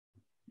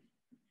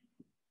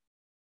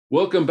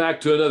Welcome back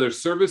to another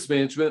Service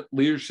Management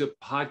Leadership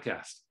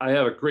Podcast. I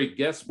have a great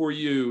guest for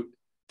you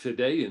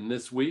today and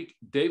this week,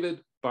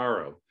 David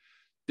Barrow.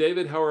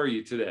 David, how are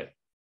you today?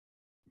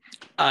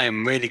 I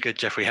am really good,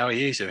 Jeffrey. How are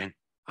you doing?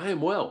 I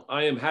am well.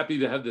 I am happy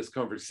to have this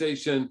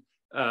conversation.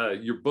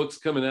 Your book's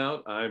coming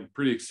out. I'm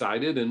pretty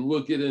excited, and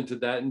we'll get into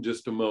that in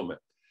just a moment.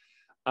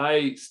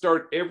 I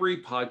start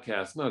every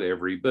podcast, not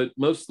every, but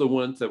most of the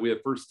ones that we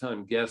have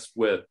first-time guests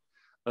with,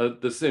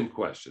 the same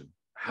question.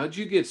 How'd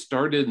you get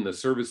started in the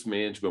service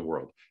management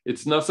world?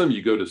 It's not something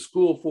you go to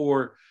school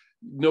for.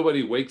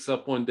 Nobody wakes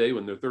up one day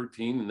when they're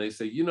 13 and they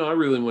say, I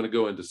really want to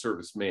go into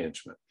service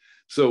management.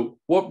 So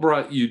what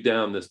brought you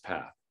down this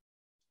path?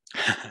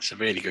 That's a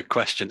really good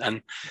question.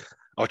 And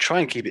I'll try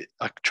and keep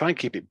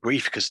it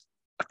brief because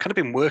I've kind of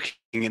been working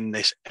in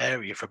this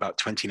area for about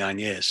 29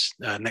 years.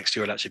 Next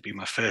year will actually be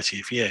my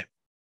 30th year.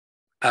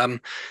 But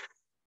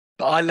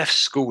I left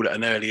school at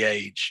an early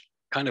age,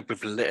 kind of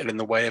with little in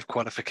the way of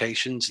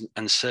qualifications,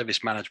 and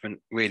service management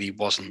really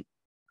wasn't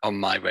on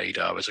my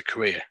radar as a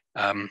career.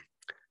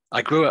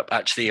 I grew up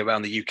actually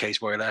around the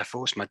UK's Royal Air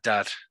Force. My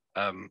dad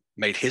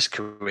made his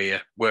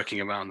career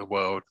working around the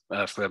world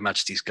for Her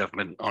Majesty's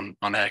government on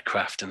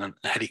aircraft and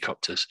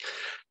helicopters.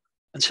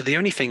 And so the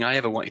only thing I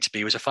ever wanted to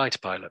be was a fighter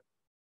pilot,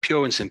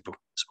 pure and simple.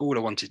 That's all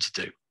I wanted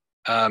to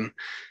do.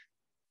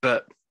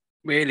 But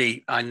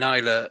really, I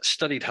neither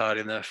studied hard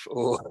enough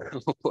or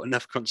put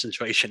enough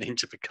concentration in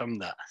to become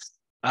that.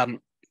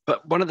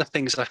 But one of the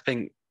things I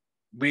think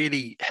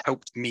really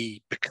helped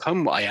me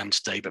become what I am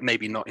today, but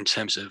maybe not in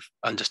terms of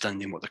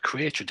understanding what the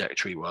career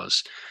trajectory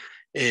was,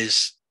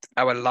 is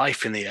our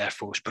life in the Air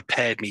Force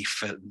prepared me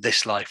for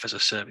this life as a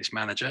service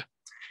manager.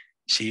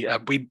 See,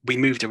 we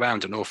moved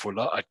around an awful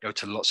lot. I'd go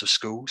to lots of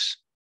schools.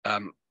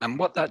 And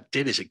what that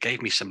did is it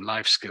gave me some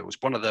life skills.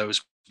 One of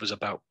those was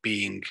about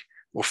being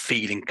or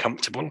feeling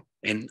comfortable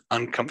in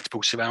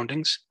uncomfortable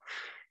surroundings.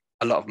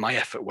 A lot of my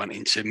effort went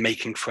into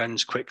making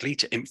friends quickly,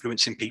 to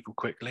influencing people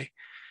quickly.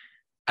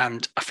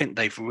 And I think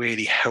they've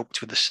really helped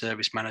with the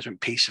service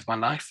management piece of my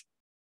life.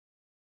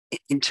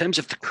 In terms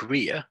of the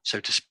career, so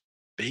to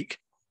speak,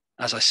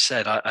 as I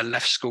said, I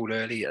left school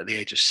early at the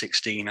age of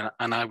 16,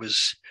 and I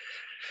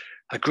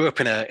grew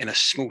up in a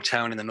small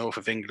town in the north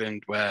of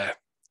England where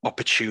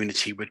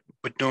opportunity would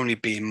normally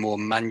be in more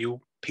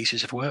manual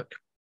pieces of work.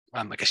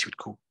 I guess you would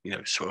call,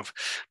 sort of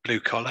blue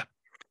collar.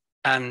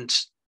 And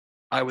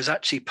I was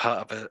actually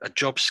part of a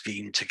job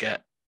scheme to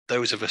get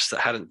those of us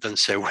that hadn't done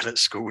so well at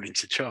school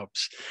into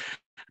jobs.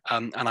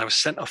 And I was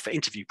sent off for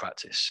interview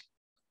practice.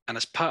 And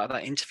as part of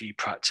that interview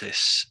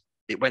practice,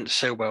 it went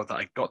so well that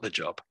I got the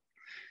job.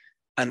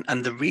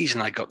 And the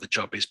reason I got the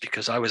job is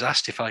because I was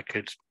asked if I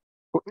could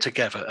put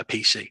together a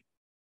PC.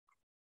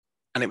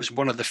 And it was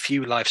one of the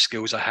few life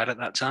skills I had at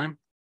that time.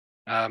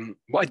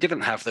 What I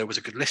didn't have, though, was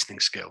a good listening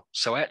skill.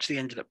 So I actually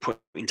ended up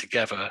putting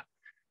together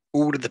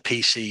all of the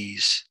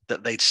PCs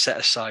that they'd set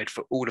aside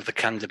for all of the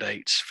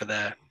candidates for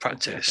their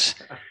practice.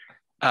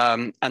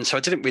 And so I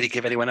didn't really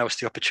give anyone else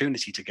the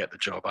opportunity to get the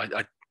job.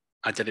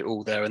 I did it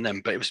all there and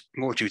then, but it was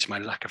more due to my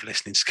lack of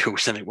listening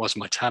skills than it was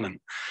my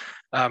talent.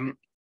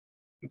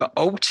 But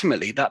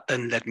ultimately, that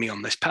then led me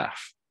on this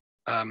path.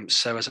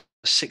 So as a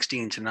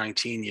 16 to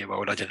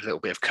 19-year-old, I did a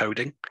little bit of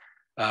coding.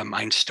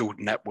 I installed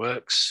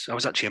networks. I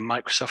was actually a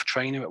Microsoft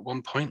trainer at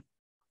one point.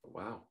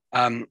 Wow.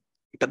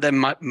 But then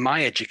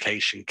my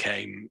education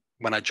came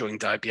when I joined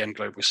IBM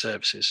Global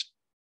Services.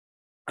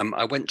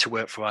 I went to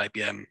work for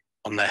IBM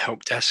on their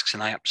help desks,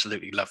 and I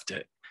absolutely loved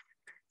it.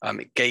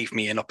 It gave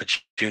me an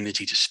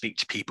opportunity to speak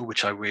to people,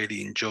 which I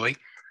really enjoy.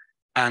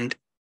 And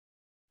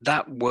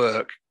that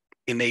work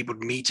enabled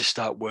me to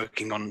start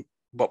working on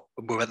what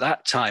were at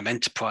that time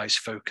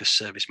enterprise-focused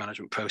service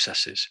management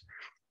processes.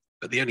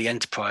 But the only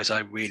enterprise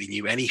I really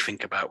knew anything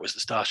about was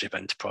the Starship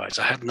Enterprise.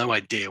 I had no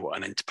idea what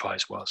an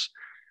enterprise was.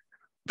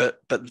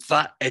 But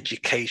that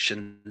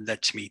education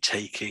led to me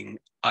taking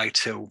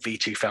ITIL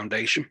V2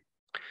 Foundation.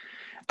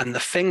 And the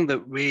thing that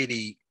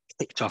really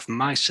kicked off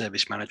my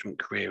service management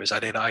career is I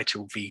did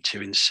ITIL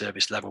V2 in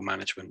service level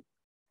management.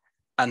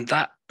 And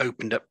that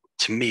opened up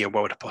to me a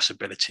world of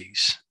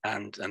possibilities.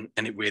 And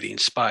it really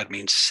inspired me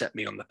and set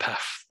me on the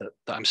path that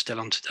I'm still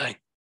on today.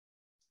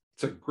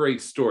 It's a great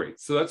story.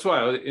 So that's why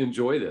I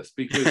enjoy this,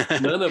 because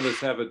none of us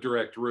have a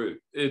direct route.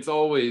 It's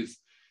always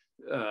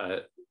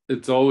a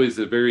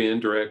very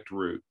indirect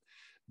route.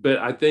 But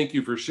I thank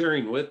you for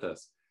sharing with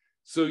us.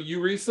 So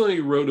you recently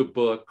wrote a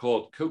book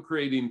called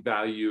Co-Creating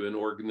Value in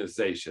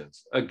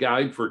Organizations, a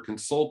guide for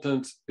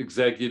consultants,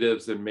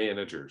 executives, and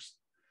managers.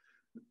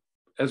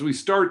 As we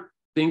start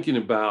thinking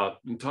about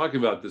and talking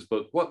about this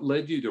book, what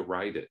led you to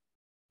write it?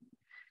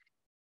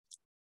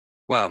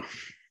 Well,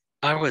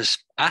 I was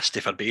asked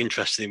if I'd be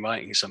interested in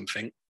writing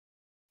something.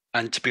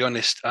 And to be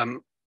honest,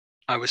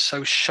 I was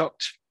so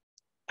shocked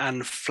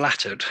and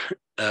flattered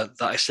that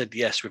I said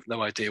yes with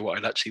no idea what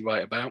I'd actually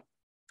write about.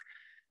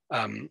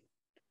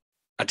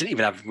 I didn't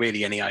even have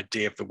really any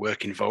idea of the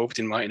work involved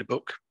in writing a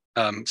book.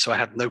 So I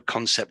had no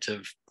concept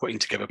of putting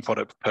together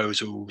product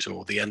proposals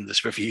or the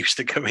endless reviews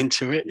that go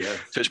into it. Yes.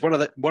 So it's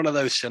one of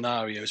those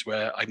scenarios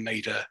where I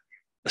made a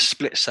a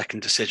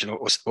split-second decision,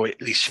 or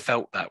at least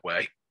felt that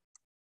way.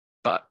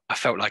 But I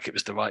felt like it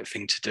was the right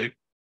thing to do.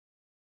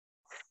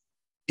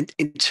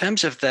 In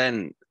terms of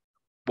then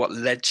what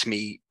led to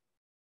me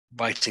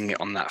writing it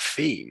on that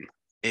theme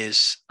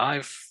is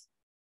I've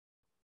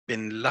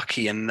been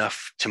lucky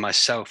enough to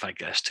myself, I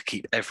guess, to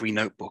keep every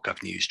notebook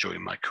I've used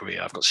during my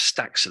career. I've got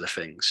stacks of the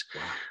things,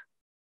 wow,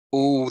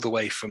 all the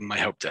way from my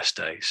help desk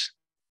days.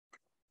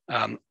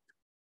 And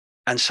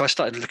so I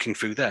started looking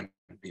through them,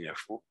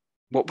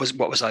 what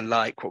was I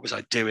like? What was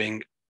I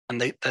doing? And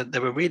they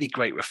were really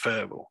great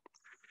referral.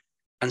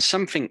 And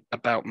something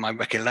about my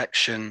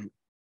recollection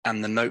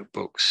and the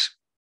notebooks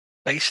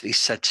basically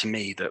said to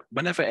me that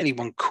whenever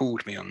anyone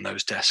called me on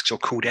those desks, or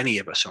called any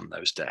of us on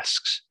those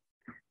desks,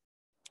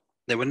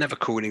 they were never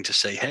calling to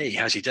say, hey,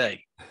 how's your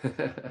day?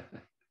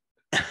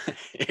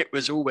 It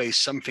was always,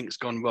 something's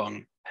gone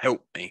wrong,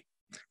 help me.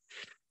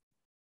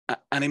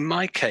 And in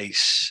my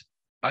case,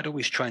 I'd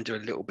always try and do a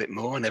little bit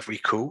more on every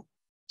call.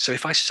 So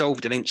if I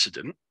solved an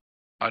incident,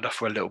 I'd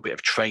offer a little bit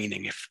of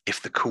training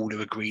if the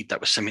caller agreed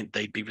that was something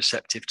they'd be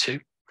receptive to.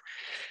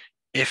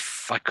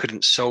 If I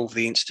couldn't solve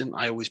the incident,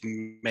 I always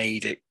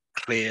made it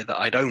clear that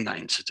I'd own that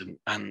incident,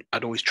 and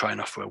I'd always try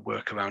and offer a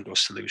workaround or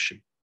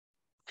solution.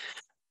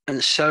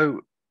 And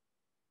so,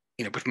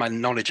 with my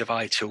knowledge of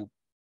ITIL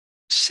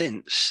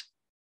since,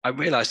 I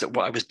realized that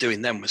what I was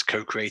doing then was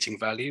co-creating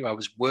value. I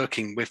was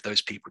working with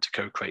those people to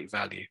co-create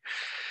value.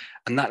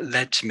 And that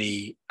led to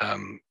me,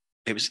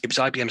 it was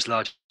IBM's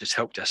largest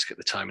help desk at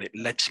the time, and it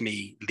led to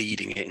me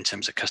leading it in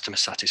terms of customer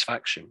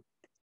satisfaction.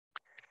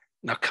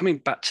 Now, coming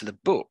back to the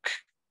book,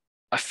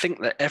 I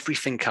think that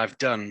everything I've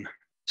done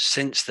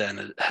since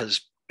then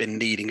has been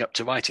leading up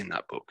to writing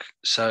that book.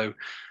 So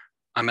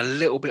I'm a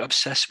little bit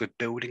obsessed with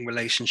building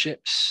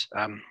relationships.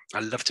 I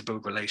love to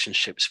build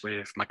relationships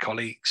with my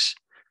colleagues,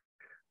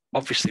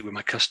 obviously with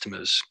my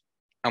customers.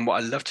 And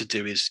what I love to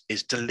do is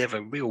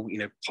deliver real,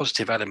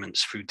 positive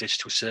elements through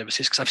digital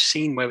services, because I've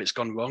seen where it's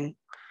gone wrong.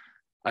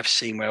 I've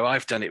seen where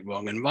I've done it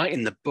wrong. And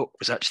writing the book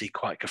was actually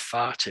quite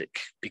cathartic,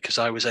 because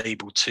I was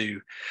able to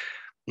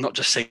not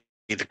just say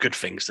the good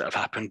things that have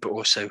happened, but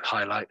also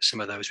highlight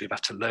some of those we've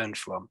had to learn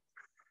from.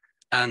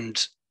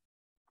 And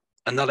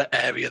another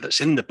area that's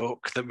in the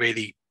book that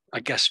really, I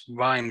guess,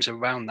 rhymes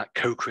around that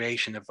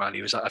co-creation of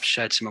value is that I've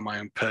shared some of my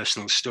own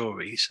personal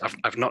stories.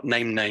 I've not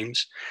named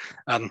names,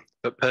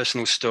 but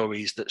personal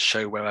stories that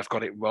show where I've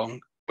got it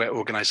wrong, where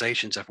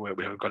organizations I've worked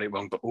with have got it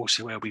wrong, but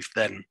also where we've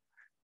then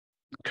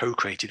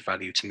co-created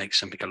value to make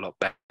something a lot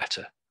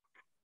better.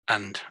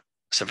 And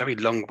it's a very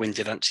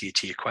long-winded answer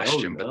to your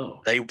question,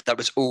 but that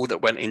was all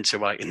that went into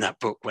writing that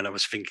book when I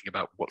was thinking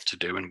about what to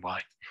do and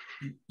why.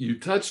 You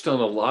touched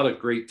on a lot of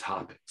great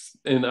topics,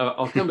 and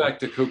I'll come back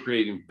to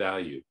co-creating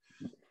value.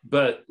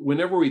 But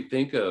whenever we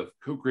think of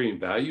co-creating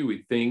value,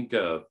 we think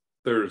of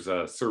there's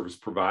a service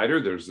provider,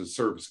 there's a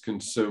service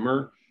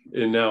consumer,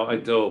 and now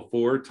ITIL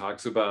 4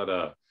 talks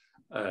about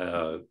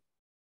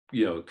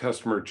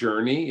customer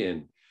journey,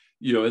 and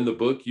in the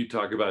book you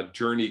talk about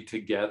journey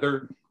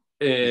together,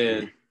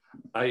 and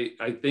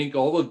I think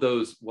all of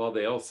those, while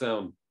they all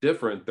sound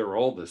different, they're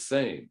all the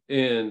same.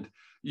 And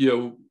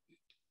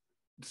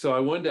so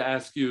I wanted to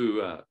ask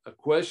you a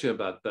question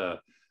about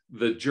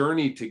the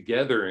journey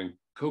together and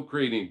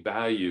co-creating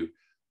value.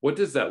 What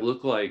does that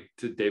look like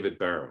to David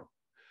Barrow?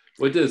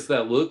 What does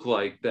that look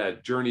like,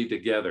 that journey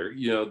together,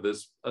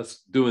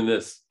 us doing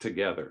this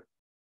together?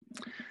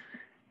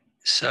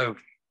 So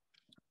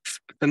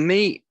for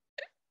me,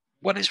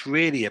 what it's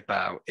really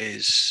about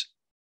is,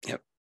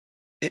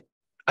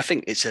 I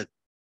think it's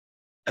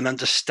an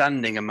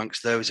understanding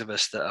amongst those of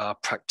us that are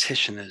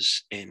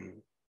practitioners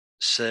in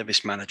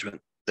service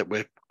management that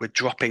we're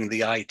dropping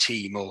the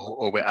IT more,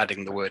 or we're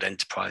adding the word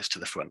enterprise to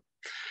the front.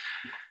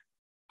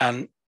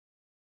 And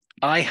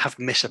I have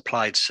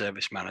misapplied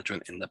service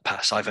management in the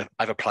past. I've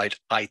applied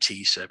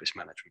IT service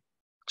management.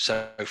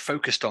 So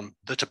focused on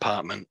the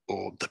department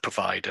or the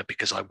provider,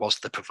 because I was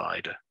the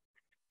provider.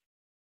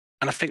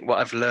 And I think what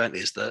I've learned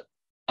is that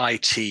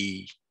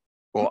IT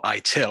or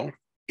ITIL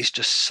is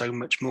just so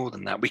much more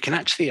than that. We can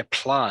actually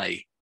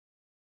apply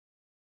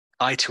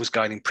ITIL's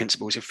guiding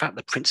principles, in fact,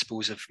 the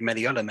principles of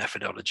many other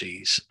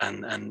methodologies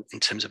and in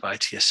terms of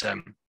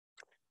ITSM,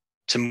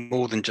 to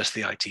more than just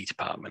the IT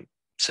department.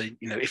 So,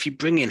 if you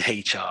bring in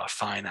HR,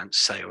 finance,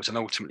 sales, and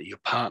ultimately your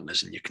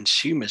partners and your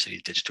consumers of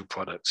your digital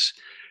products,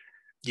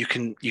 you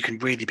can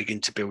really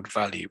begin to build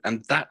value.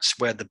 And that's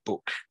where the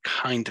book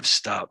kind of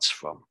starts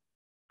from.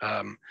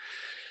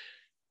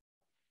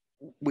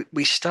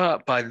 We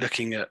start by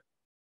looking at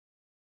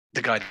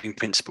the guiding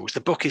principles.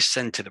 The book is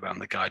centered around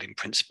the guiding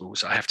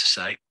principles, I have to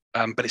say,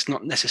 but it's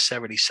not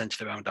necessarily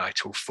centered around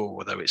ITIL 4,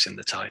 although it's in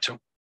the title.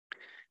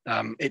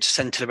 It's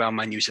centered around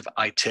my use of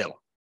ITIL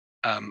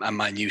and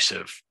my use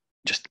of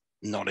just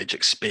knowledge,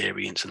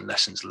 experience, and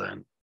lessons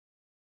learned.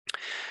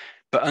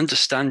 But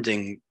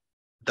understanding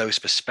those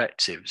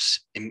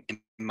perspectives, in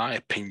my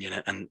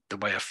opinion, and the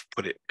way I've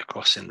put it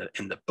across in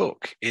the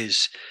book,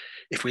 is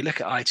if we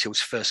look at ITIL's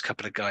first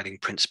couple of guiding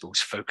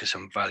principles, focus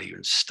on value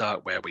and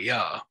start where we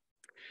are,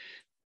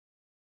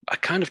 I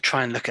kind of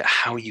try and look at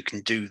how you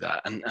can do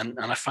that. And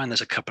I find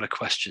there's a couple of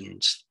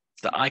questions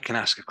that I can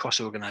ask across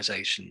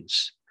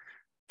organizations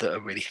that are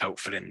really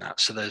helpful in that.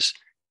 So there's,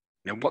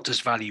 what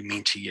does value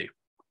mean to you?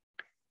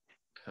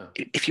 Yeah.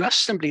 If you ask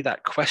somebody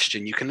that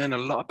question, you can learn a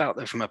lot about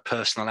them from a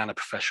personal and a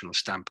professional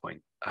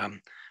standpoint.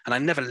 And I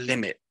never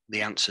limit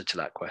the answer to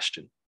that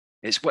question.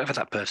 It's whatever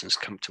that person's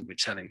comfortable with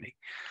telling me.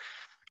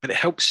 But it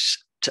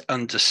helps to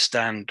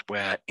understand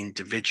where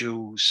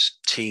individuals,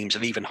 teams,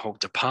 and even whole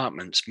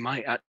departments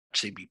might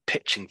actually be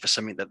pitching for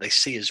something that they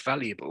see as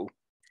valuable,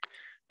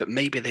 but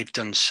maybe they've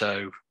done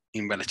so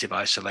in relative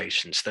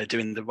isolation. So they're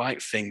doing the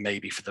right thing,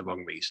 maybe for the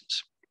wrong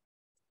reasons.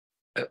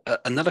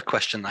 Another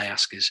question I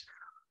ask is,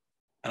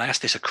 and I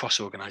ask this across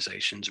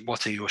organizations,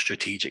 what are your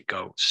strategic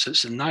goals?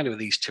 So neither of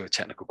these two are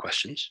technical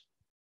questions.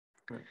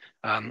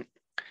 Right.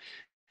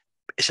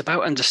 It's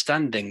about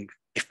understanding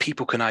if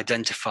people can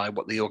identify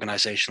what the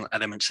organizational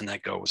elements and their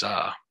goals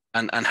are,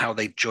 and how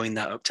they join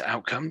that up to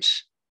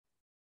outcomes,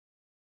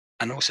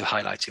 and also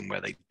highlighting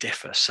where they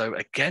differ. So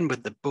again,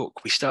 with the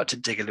book, we start to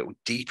dig a little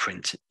deeper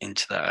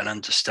into that and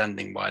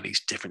understanding why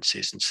these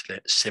differences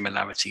and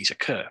similarities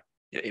occur.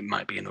 It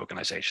might be an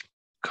organizational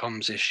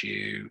comms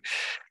issue.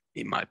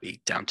 It might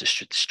be down to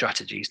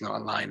strategies not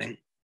aligning.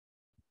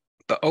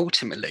 But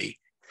ultimately,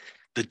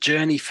 the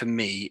journey for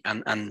me,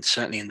 and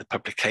certainly in the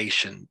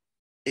publication,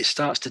 it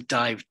starts to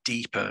dive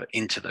deeper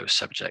into those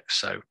subjects.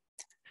 So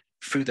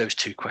through those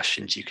two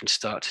questions, you can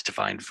start to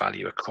define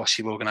value across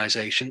your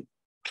organization,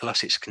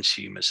 plus its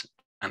consumers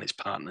and its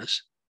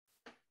partners.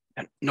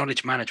 And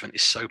knowledge management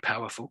is so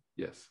powerful.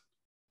 Yes.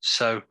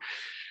 So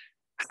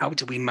how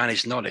do we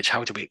manage knowledge?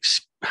 How do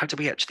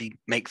we actually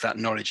make that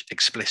knowledge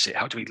explicit?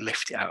 How do we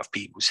lift it out of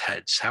people's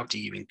heads? How do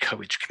you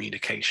encourage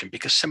communication?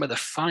 Because some of the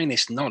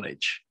finest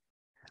knowledge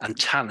and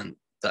talent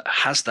that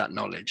has that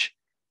knowledge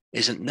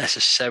isn't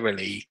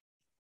necessarily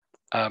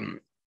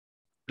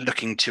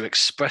looking to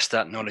express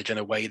that knowledge in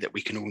a way that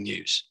we can all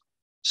use.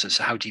 So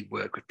how do you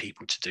work with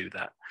people to do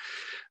that?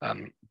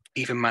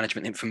 Even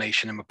management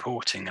information and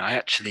reporting, I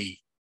actually,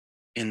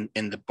 in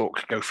the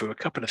book, go through a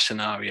couple of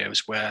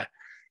scenarios where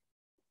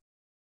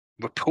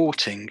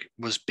reporting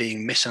was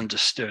being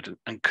misunderstood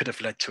and could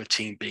have led to a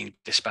team being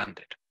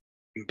disbanded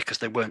because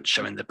they weren't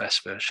showing the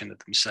best version of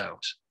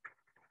themselves.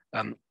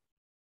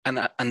 And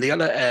the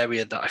other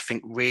area that I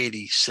think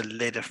really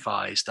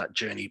solidifies that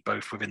journey,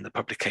 both within the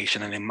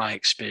publication and in my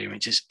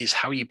experience, is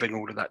how you bring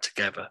all of that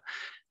together.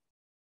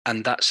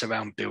 And that's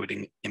around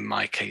building, in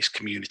my case,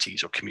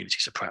 communities or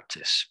communities of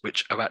practice,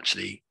 which are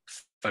actually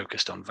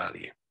focused on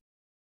value.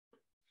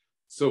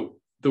 So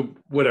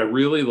what I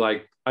really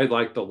liked, I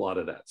liked a lot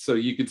of that. So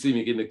you can see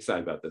me getting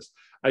excited about this.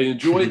 I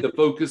enjoyed the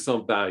focus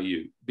on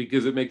value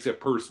because it makes it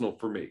personal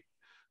for me.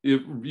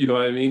 You know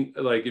what I mean?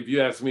 Like if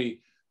you ask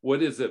me,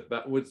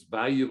 what's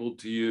valuable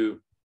to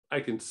you?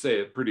 I can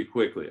say it pretty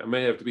quickly. I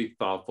may have to be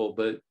thoughtful,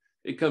 but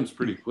it comes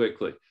pretty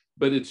quickly,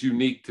 but it's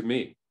unique to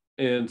me.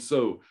 And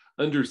so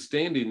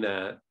understanding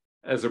that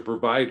as a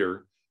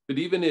provider, but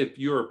even if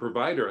you're a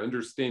provider,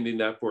 understanding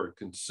that for a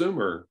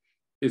consumer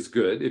is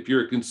good. If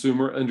you're a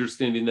consumer,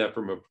 understanding that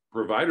from a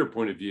provider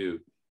point of view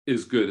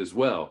is good as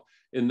well.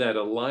 In that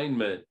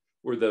alignment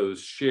or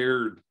those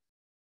shared,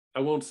 I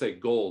won't say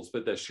goals,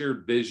 but that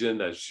shared vision,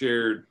 that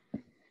shared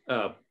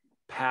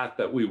path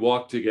that we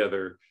walk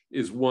together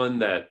is one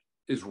that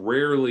is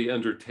rarely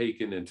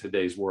undertaken in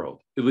today's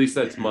world. At least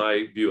that's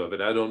my view of it.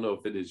 I don't know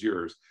if it is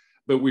yours,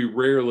 but we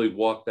rarely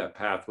walk that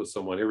path with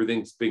someone.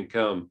 Everything's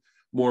become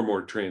more and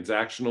more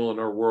transactional in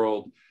our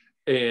world.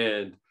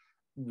 And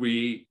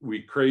we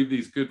crave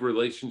these good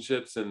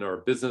relationships in our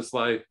business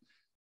life,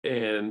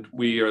 and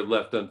we are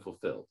left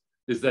unfulfilled.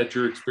 Is that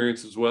your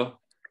experience as well?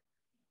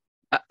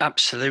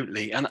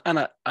 Absolutely. And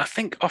I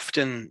think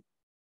often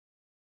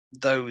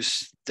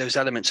those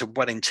elements are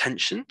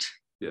well-intentioned.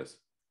 Yes.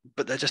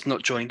 But they're just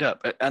not joined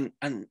up. And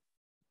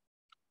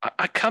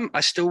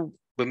I still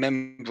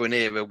remember an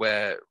era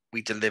where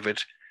we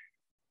delivered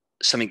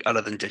something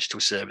other than digital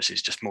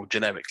services, just more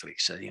generically.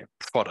 So,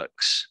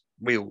 products,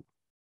 real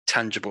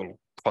tangible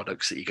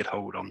products that you could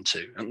hold on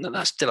to. And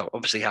that still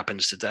obviously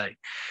happens today.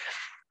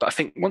 But I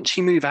think once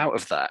you move out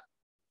of that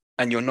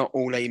and you're not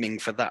all aiming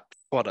for that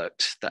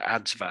product that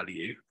adds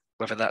value,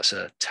 whether that's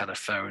a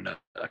telephone,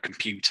 a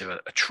computer,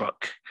 a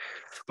truck,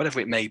 whatever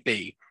it may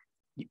be,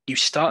 you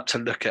start to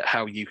look at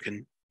how you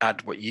can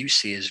add what you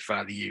see as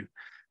value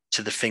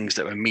to the things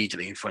that are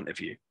immediately in front of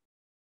you.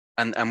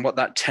 And what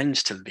that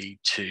tends to lead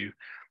to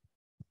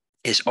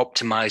is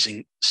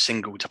optimizing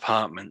single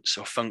departments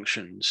or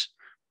functions,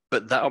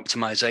 but that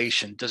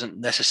optimization doesn't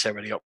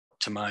necessarily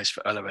optimize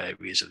for other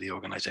areas of the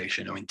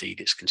organization or indeed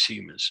its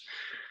consumers.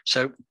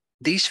 So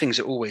these things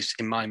are always,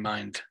 in my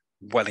mind,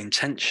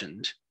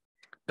 well-intentioned,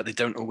 but they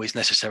don't always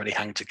necessarily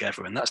hang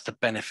together. And that's the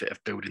benefit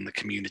of building the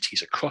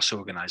communities across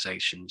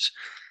organizations,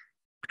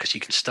 because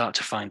you can start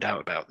to find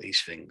out about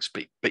these things,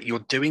 but you're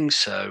doing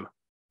so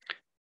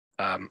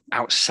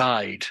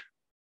outside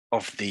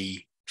of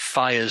the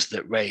fires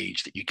that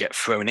rage that you get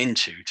thrown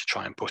into to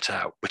try and put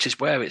out, which is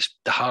where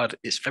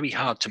it's very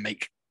hard to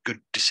make good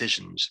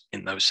decisions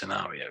in those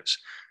scenarios.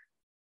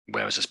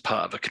 Whereas as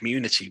part of a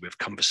community with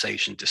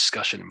conversation,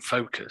 discussion, and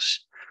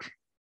focus,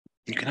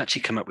 you can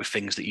actually come up with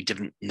things that you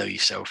didn't know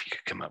yourself you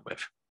could come up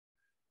with.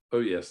 Oh,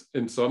 yes.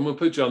 And so I'm going to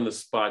put you on the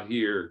spot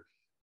here.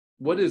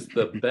 What is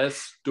the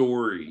best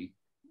story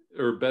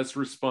or best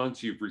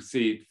response you've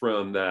received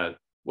from that?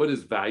 What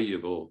is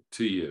valuable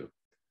to you?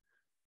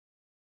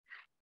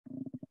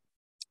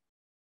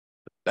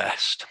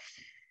 Best.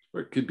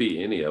 Or it could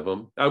be any of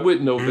them. I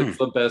wouldn't know if it's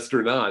the best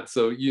or not.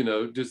 So, you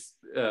know, just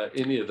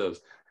any of those.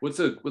 What's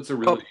a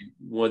really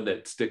one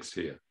that sticks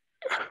to you?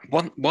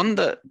 One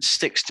that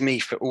sticks to me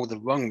for all the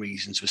wrong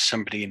reasons was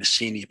somebody in a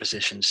senior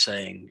position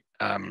saying,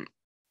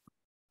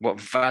 what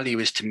value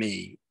is to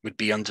me would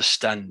be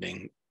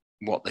understanding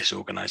what this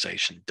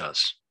organization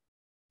does.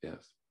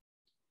 Yes.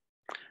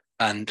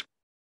 And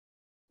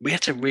we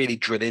had to really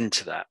drill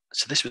into that.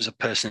 So this was a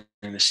person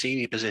in a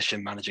senior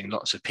position managing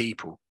lots of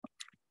people.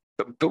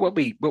 But what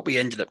we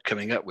ended up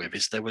coming up with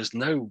is there was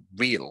no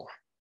real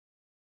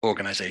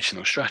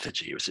organizational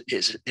strategy.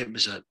 It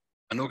was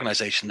an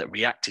organization that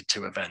reacted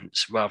to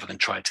events rather than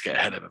tried to get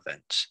ahead of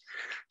events.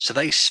 So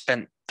they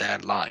spent their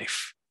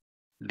life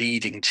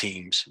leading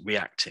teams,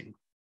 reacting.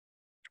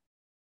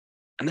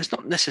 And there's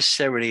not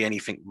necessarily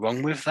anything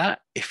wrong with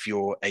that if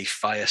you're a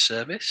fire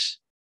service,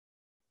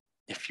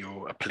 if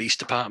you're a police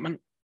department.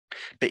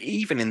 But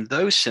even in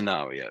those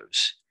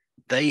scenarios,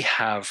 they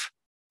have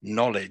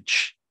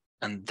knowledge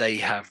and they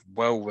have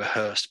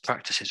well-rehearsed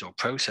practices or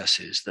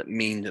processes that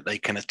mean that they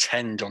can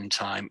attend on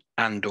time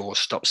and or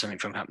stop something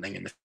from happening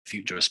in the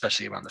future,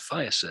 especially around the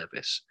fire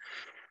service.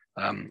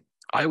 I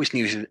always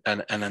use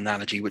an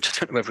analogy, which I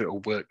don't know whether it will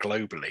work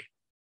globally.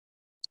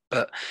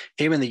 But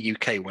here in the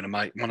UK, one of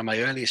my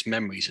earliest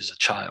memories as a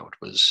child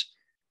was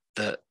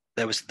that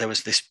there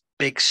was this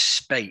big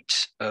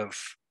spate of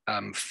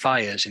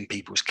fires in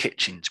people's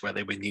kitchens where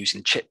they were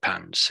using chip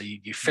pans. So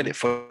you fill it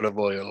full of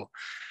oil,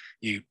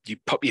 you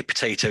pop your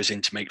potatoes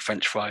in to make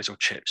French fries or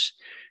chips,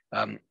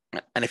 and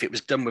if it was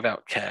done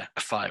without care,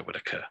 a fire would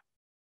occur,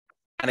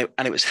 and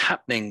it was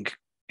happening.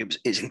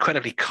 It's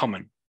incredibly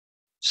common.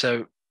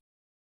 So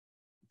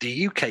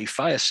the UK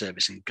fire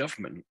service and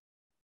government,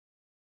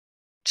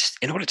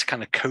 in order to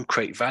kind of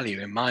co-create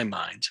value in my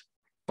mind,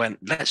 when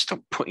let's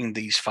stop putting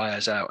these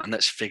fires out and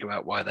let's figure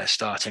out why they're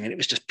starting. And it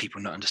was just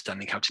people not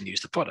understanding how to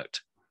use the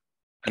product,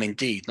 and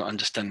indeed not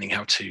understanding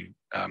how to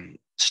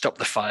stop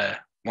the fire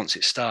once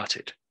it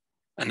started.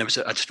 And I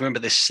just remember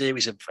this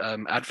series of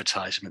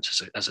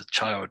advertisements as a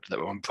child that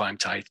were on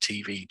primetime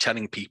TV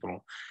telling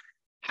people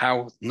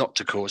how not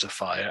to cause a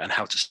fire and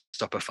how to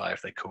stop a fire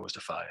if they caused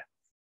a fire.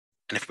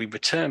 And if we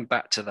return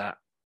back to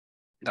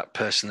that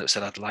person that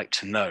said, I'd like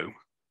to know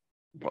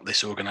what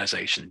this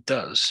organization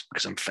does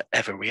because I'm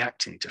forever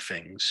reacting to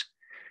things,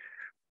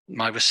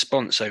 my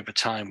response over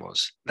time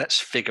was, let's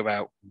figure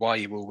out why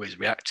you're always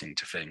reacting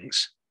to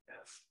things.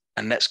 Yes.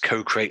 And let's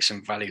co-create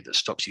some value that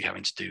stops you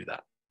having to do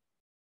that.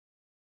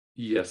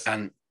 Yes.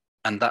 And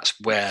that's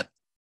where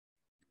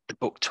the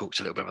book talks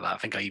a little bit about that. I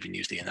think I even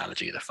used the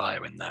analogy of the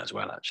fire in there as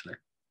well, actually.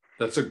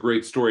 That's a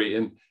great story.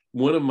 And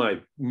one of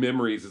my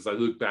memories as I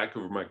look back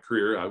over my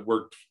career, I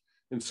worked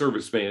in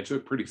service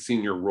management, a pretty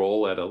senior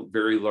role at a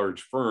very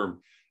large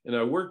firm. And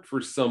I worked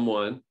for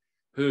someone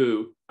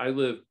who I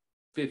lived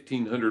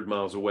 1,500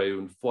 miles away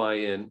and fly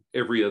in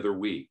every other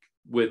week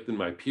with, and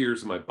my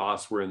peers and my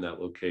boss were in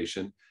that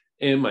location.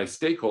 And my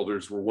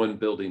stakeholders were one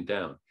building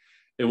down.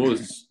 And what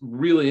was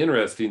really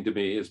interesting to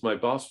me is my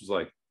boss was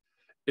like,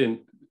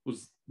 and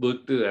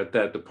looked at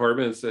that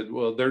department and said,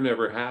 well, they're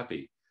never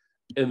happy.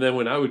 And then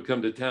when I would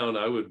come to town,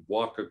 I would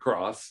walk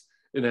across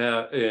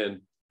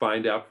and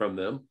find out from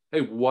them,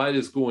 hey, what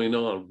is going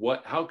on?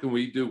 How can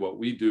we do what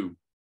we do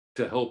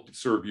to help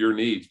serve your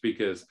needs?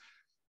 Because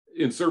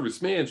in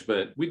service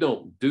management, we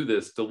don't do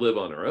this to live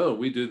on our own.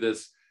 We do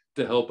this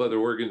to help other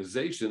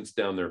organizations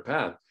down their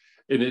path.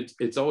 And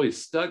it's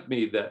always stuck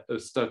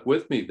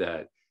with me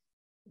that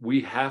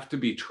we have to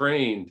be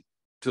trained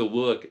to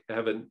look,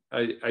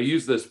 I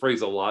use this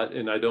phrase a lot,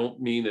 and I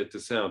don't mean it to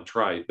sound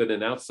trite, but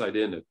an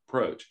outside-in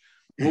approach.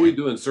 What we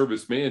do in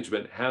service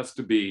management has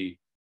to be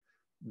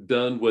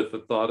done with the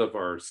thought of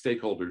our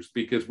stakeholders,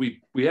 because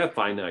we have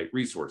finite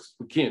resources.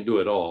 We can't do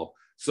it all.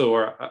 So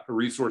our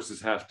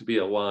resources have to be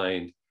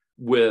aligned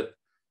with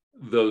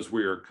those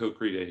we are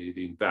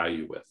co-creating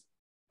value with.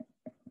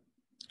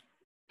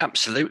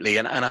 Absolutely.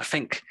 And I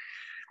think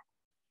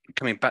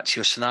coming back to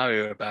your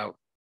scenario about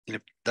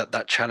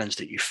that challenge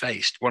that you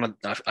faced,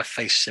 I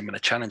faced similar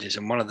challenges,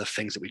 and one of the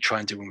things that we try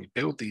and do when we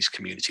build these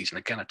communities, and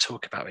again I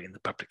talk about it in the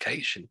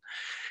publication,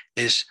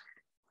 is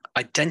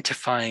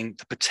identifying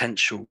the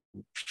potential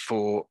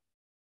for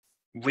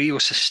real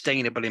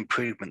sustainable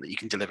improvement that you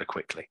can deliver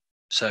quickly.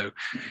 So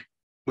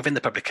within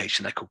the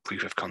publication, they're called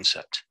proof of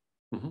concept.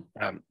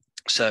 Mm-hmm.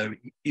 So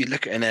you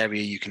look at an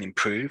area you can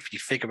improve, you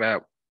figure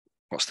out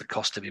what's the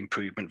cost of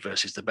improvement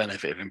versus the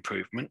benefit of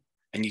improvement,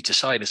 and you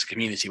decide as a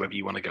community whether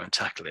you want to go and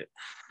tackle it.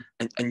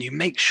 And you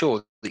make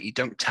sure that you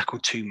don't tackle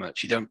too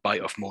much, you don't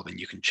bite off more than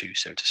you can chew,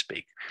 so to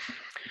speak.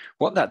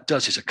 What that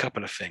does is a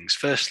couple of things.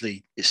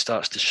 Firstly, it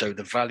starts to show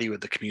the value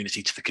of the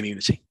community to the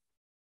community.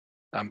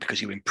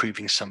 because you're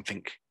improving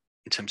something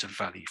in terms of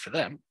value for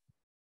them.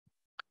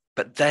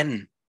 But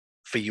then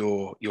for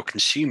your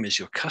consumers,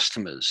 your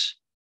customers,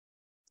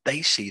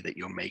 they see that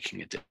you're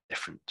making a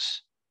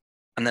difference,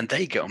 and then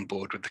they get on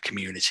board with the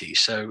community.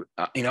 So,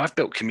 I've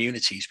built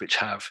communities which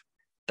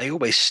they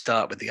always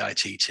start with the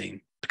IT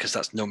team, because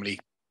that's normally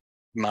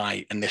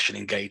my initial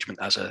engagement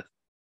as a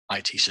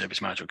IT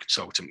service management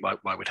consultant.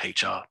 Why would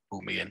HR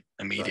pull me in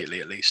immediately,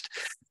 right, at least?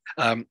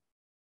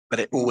 But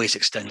it always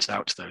extends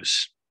out to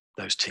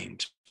those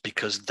teams,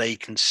 because they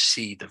can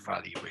see the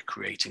value we're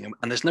creating.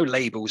 And there's no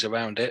labels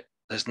around it.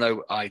 There's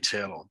no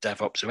ITIL or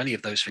DevOps or any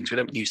of those things. We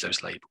don't use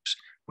those labels.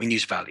 We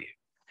use value.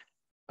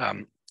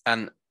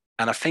 And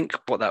I think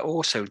what that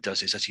also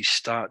does is, as you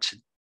start to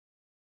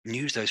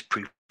use those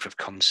proof of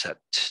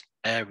concept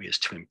areas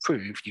to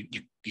improve,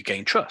 you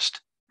gain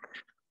trust.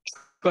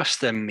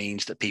 Trust then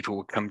means that people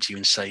will come to you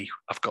and say,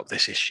 I've got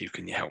this issue,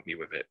 can you help me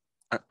with it?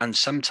 And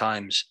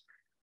sometimes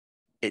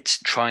it's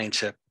trying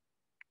to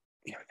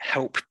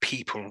help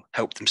people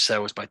help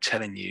themselves by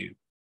telling you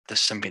there's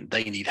something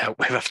they need help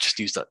with. I've just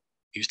used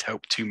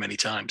help too many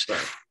times.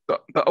 Right.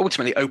 But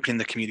ultimately, opening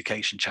the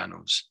communication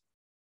channels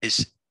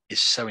is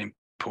so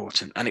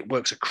important, and it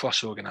works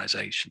across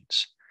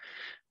organizations.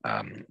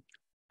 And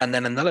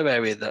then another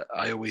area that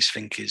I always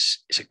think is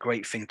a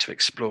great thing to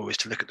explore is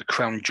to look at the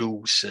crown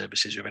jewel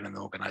services within an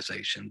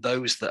organization,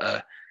 those that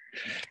are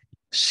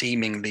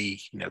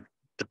seemingly,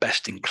 the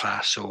best in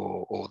class,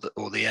 or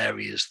the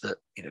areas that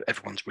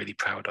everyone's really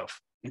proud of.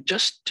 And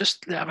just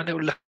have a little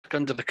look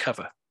under the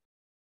cover.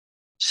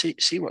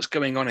 See what's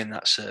going on in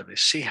that service.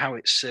 See how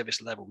its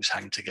service levels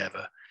hang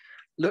together.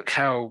 Look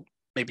how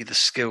maybe the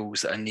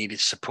skills that are needed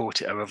to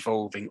support it are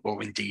evolving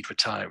or indeed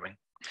retiring.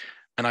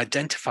 And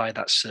identify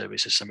that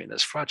service as something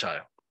that's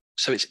fragile.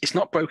 So it's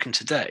not broken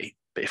today,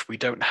 but if we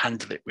don't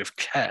handle it with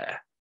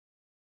care,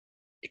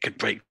 it could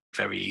break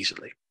very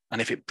easily. And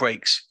if it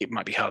breaks, it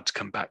might be hard to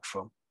come back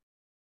from.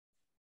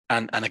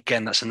 And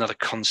again, that's another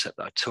concept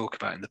that I talk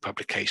about in the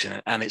publication.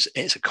 And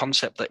it's a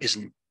concept that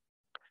isn't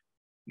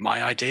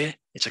my idea.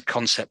 It's a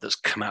concept that's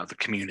come out of the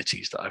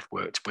communities that I've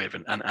worked with,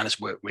 and has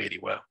worked really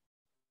well.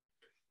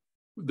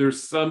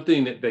 There's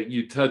something that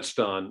you touched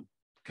on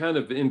kind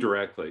of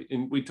indirectly,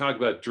 and we talk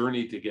about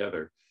journey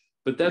together,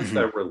 but that's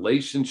that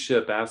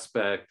relationship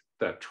aspect,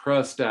 that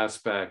trust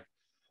aspect,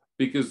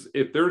 because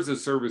if there's a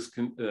service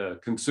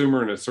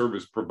consumer and a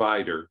service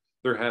provider,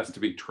 there has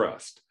to be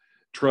trust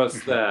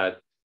that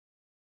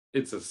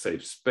it's a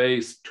safe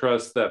space,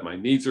 trust that my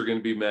needs are going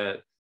to be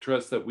met,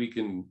 trust that we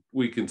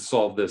can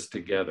solve this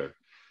together.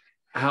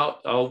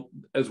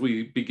 As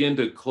we begin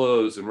to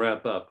close and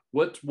wrap up,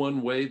 what's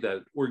one way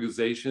that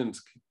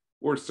organizations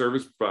or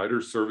service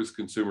providers, service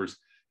consumers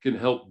can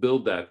help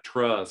build that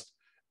trust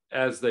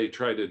as they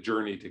try to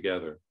journey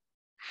together?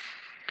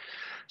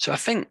 So I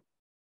think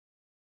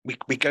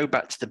we go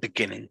back to the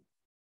beginning,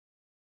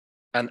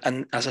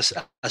 and as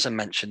I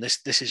mentioned,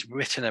 this is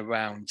written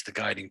around the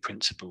guiding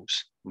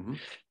principles,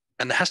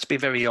 and there has to be a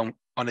very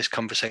honest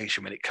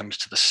conversation when it comes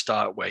to the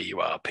start where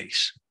you are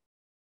piece.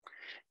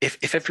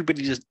 If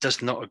everybody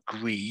does not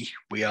agree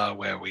we are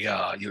where we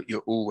are,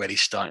 you're already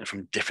starting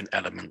from different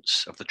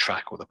elements of the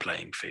track or the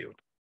playing field.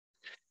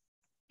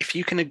 If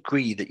you can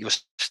agree that your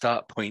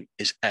start point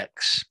is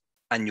X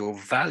and your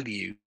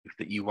value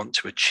that you want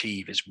to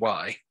achieve is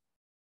Y,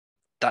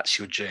 that's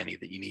your journey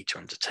that you need to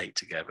undertake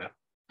together.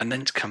 And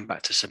then to come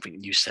back to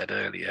something you said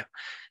earlier,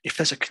 if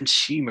there's a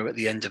consumer at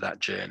the end of that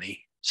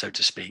journey, so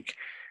to speak,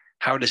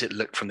 how does it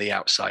look from the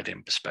outside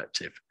in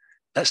perspective?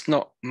 Let's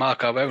not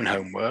mark our own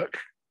homework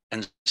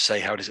and say,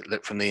 how does it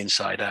look from the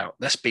inside out?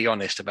 Let's be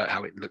honest about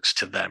how it looks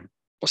to them.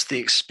 What's the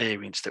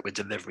experience that we're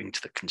delivering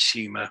to the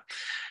consumer?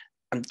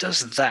 And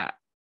does that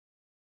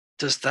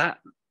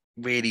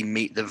really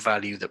meet the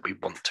value that we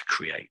want to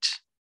create?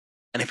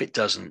 And if it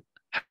doesn't,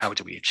 how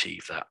do we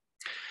achieve that?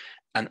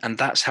 And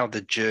that's how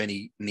the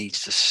journey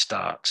needs to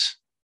start.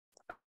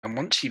 And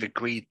once you've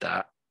agreed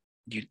that,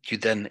 you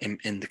then,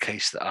 in the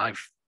case that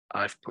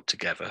I've put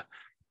together,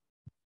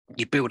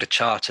 you build a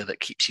charter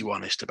that keeps you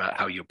honest about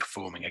how you're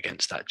performing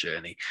against that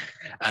journey.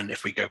 And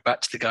if we go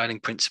back to the guiding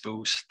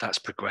principles, that's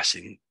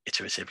progressing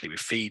iteratively with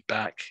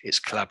feedback, it's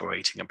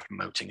collaborating and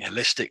promoting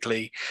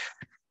holistically.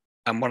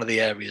 And one of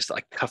the areas that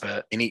I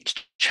cover in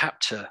each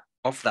chapter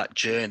of that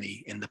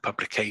journey in the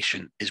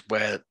publication is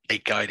where a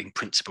guiding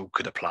principle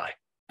could apply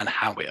and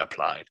how it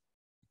applied.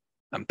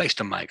 And based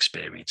on my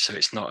experience, so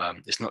it's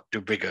not de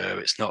rigueur,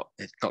 it's not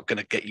going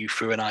to get you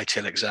through an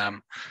ITIL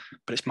exam,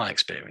 but it's my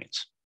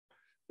experience.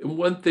 And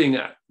one thing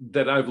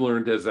that I've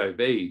learned as I've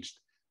aged,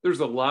 there's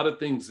a lot of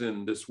things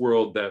in this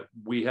world that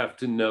we have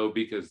to know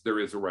because there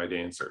is a right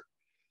answer.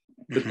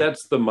 But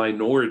that's the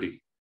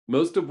minority.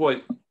 Most of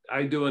what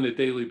I do on a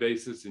daily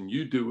basis and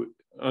you do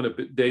on a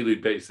daily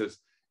basis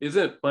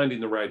isn't finding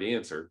the right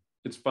answer.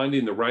 It's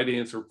finding the right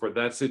answer for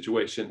that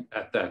situation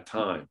at that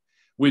time,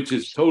 which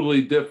is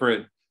totally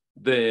different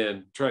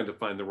than trying to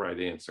find the right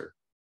answer.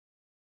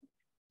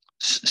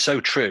 So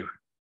true.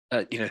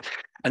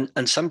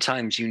 And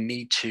sometimes you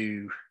need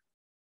to,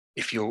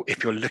 if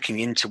you're looking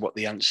into what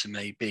the answer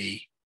may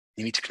be,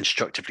 You need to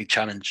constructively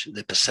challenge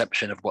the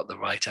perception of what the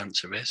right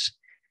answer is.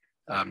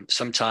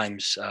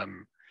 Sometimes,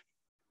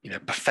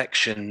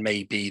 perfection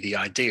may be the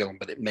ideal,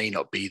 but it may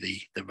not be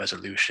the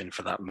resolution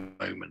for that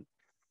moment.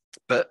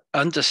 But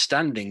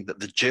understanding that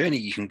the journey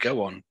you can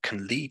go on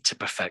can lead to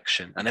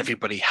perfection, and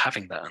everybody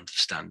having that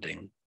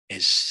understanding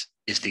is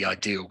the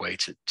ideal way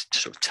to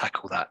sort of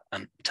tackle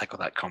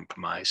that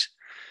compromise.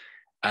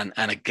 And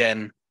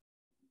again,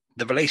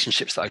 the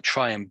relationships that I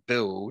try and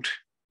build,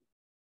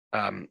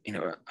 no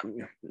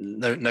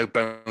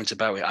bones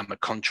about it. I'm a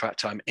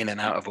contractor. I'm in and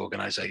out of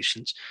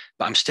organizations,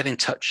 but I'm still in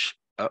touch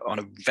on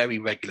a very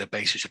regular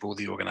basis with all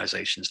the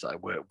organizations that I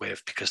work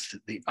with, because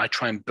I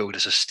try and build a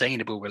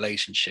sustainable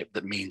relationship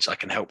that means I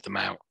can help them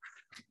out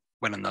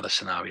when another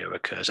scenario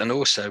occurs, and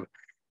also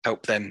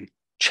help them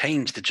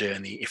change the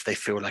journey if they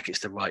feel like it's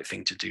the right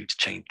thing to do to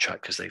change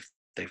track, because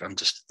they've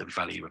understood the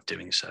value of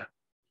doing so.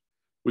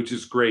 Which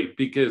is great,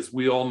 because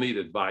we all need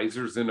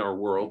advisors in our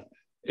world,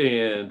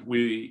 and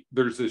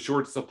there's a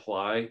short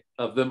supply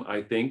of them,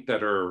 I think,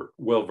 that are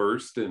well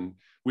versed, and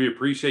we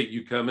appreciate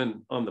you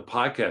coming on the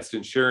podcast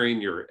and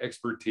sharing your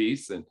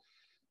expertise and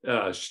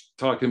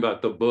talking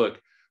about the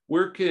book.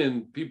 Where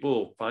can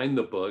people find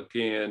the book,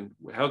 and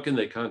how can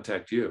they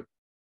contact you?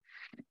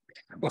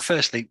 Well,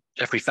 firstly,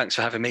 Jeffrey, thanks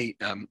for having me.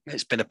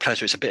 It's been a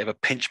pleasure. It's a bit of a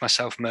pinch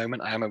myself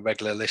moment. I am a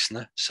regular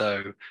listener,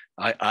 so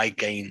I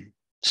gain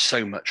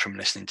so much from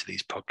listening to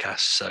these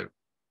podcasts. So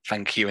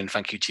thank you, and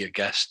thank you to your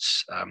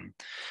guests,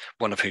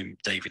 one of whom,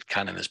 David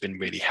Cannon, has been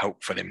really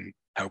helpful in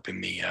helping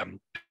me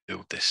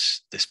build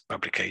this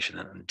publication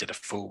and did a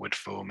forward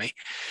for me.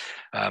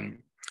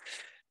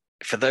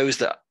 For those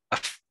that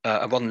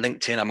are on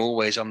LinkedIn, I'm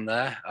always on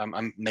there.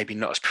 I'm maybe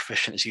not as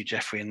proficient as you,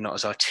 Jeffrey, and not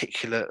as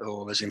articulate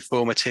or as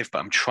informative, but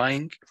I'm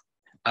trying.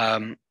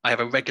 I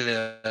have a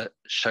regular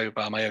show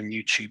by my own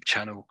YouTube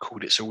channel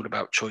called It's All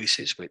About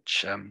Choices,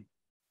 which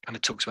kind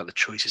of talks about the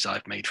choices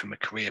I've made from a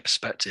career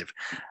perspective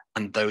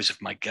and those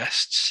of my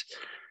guests.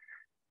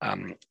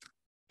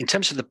 In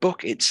terms of the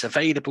book, it's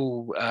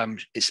available.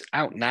 It's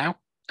out now.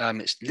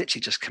 It's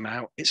literally just come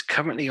out. It's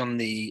currently on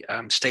the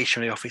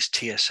Stationery Office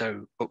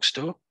TSO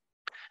bookstore.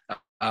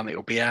 It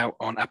will be out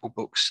on Apple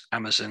Books,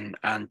 Amazon,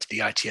 and the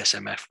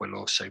ITSMF will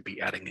also be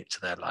adding it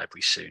to their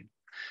library soon.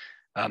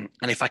 And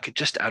if I could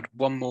just add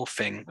one more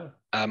thing,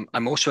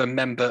 I'm also a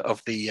member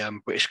of the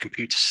British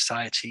Computer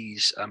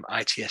Society's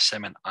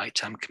ITSM and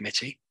ITAM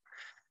committee.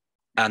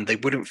 And they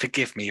wouldn't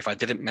forgive me if I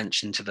didn't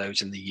mention to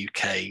those in the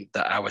UK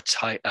that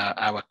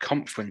our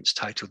conference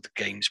titled The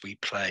Games We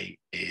Play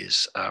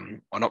is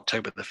on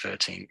October the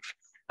 13th,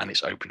 and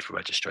it's open for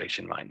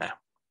registration right now.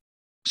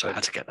 So I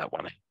had to get that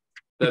one in.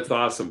 That's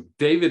awesome.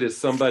 David is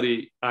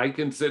somebody I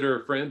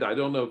consider a friend. I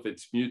don't know if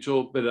it's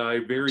mutual, but I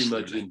very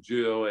much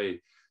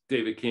enjoy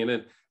David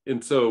Cannon.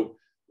 And so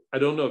I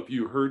don't know if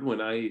you heard when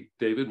I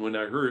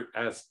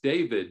asked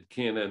David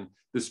Cannon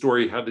the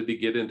story, how did he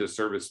get into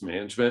service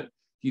management?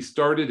 He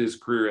started his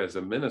career as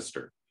a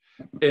minister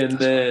and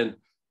then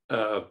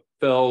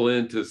fell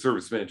into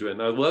service management.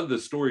 And I love the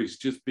stories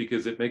just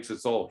because it makes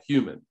us all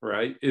human,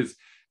 right?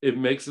 It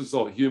makes us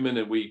all human,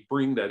 and we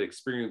bring that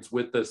experience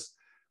with us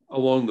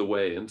along the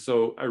way. And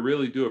so I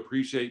really do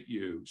appreciate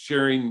you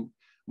sharing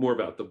more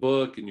about the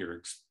book and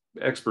your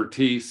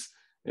expertise.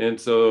 And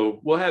so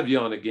we'll have you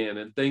on again.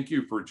 And thank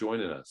you for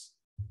joining us.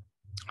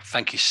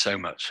 Thank you so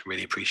much.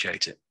 Really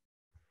appreciate it.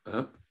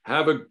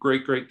 Have a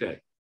great, great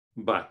day.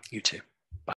 Bye. You too.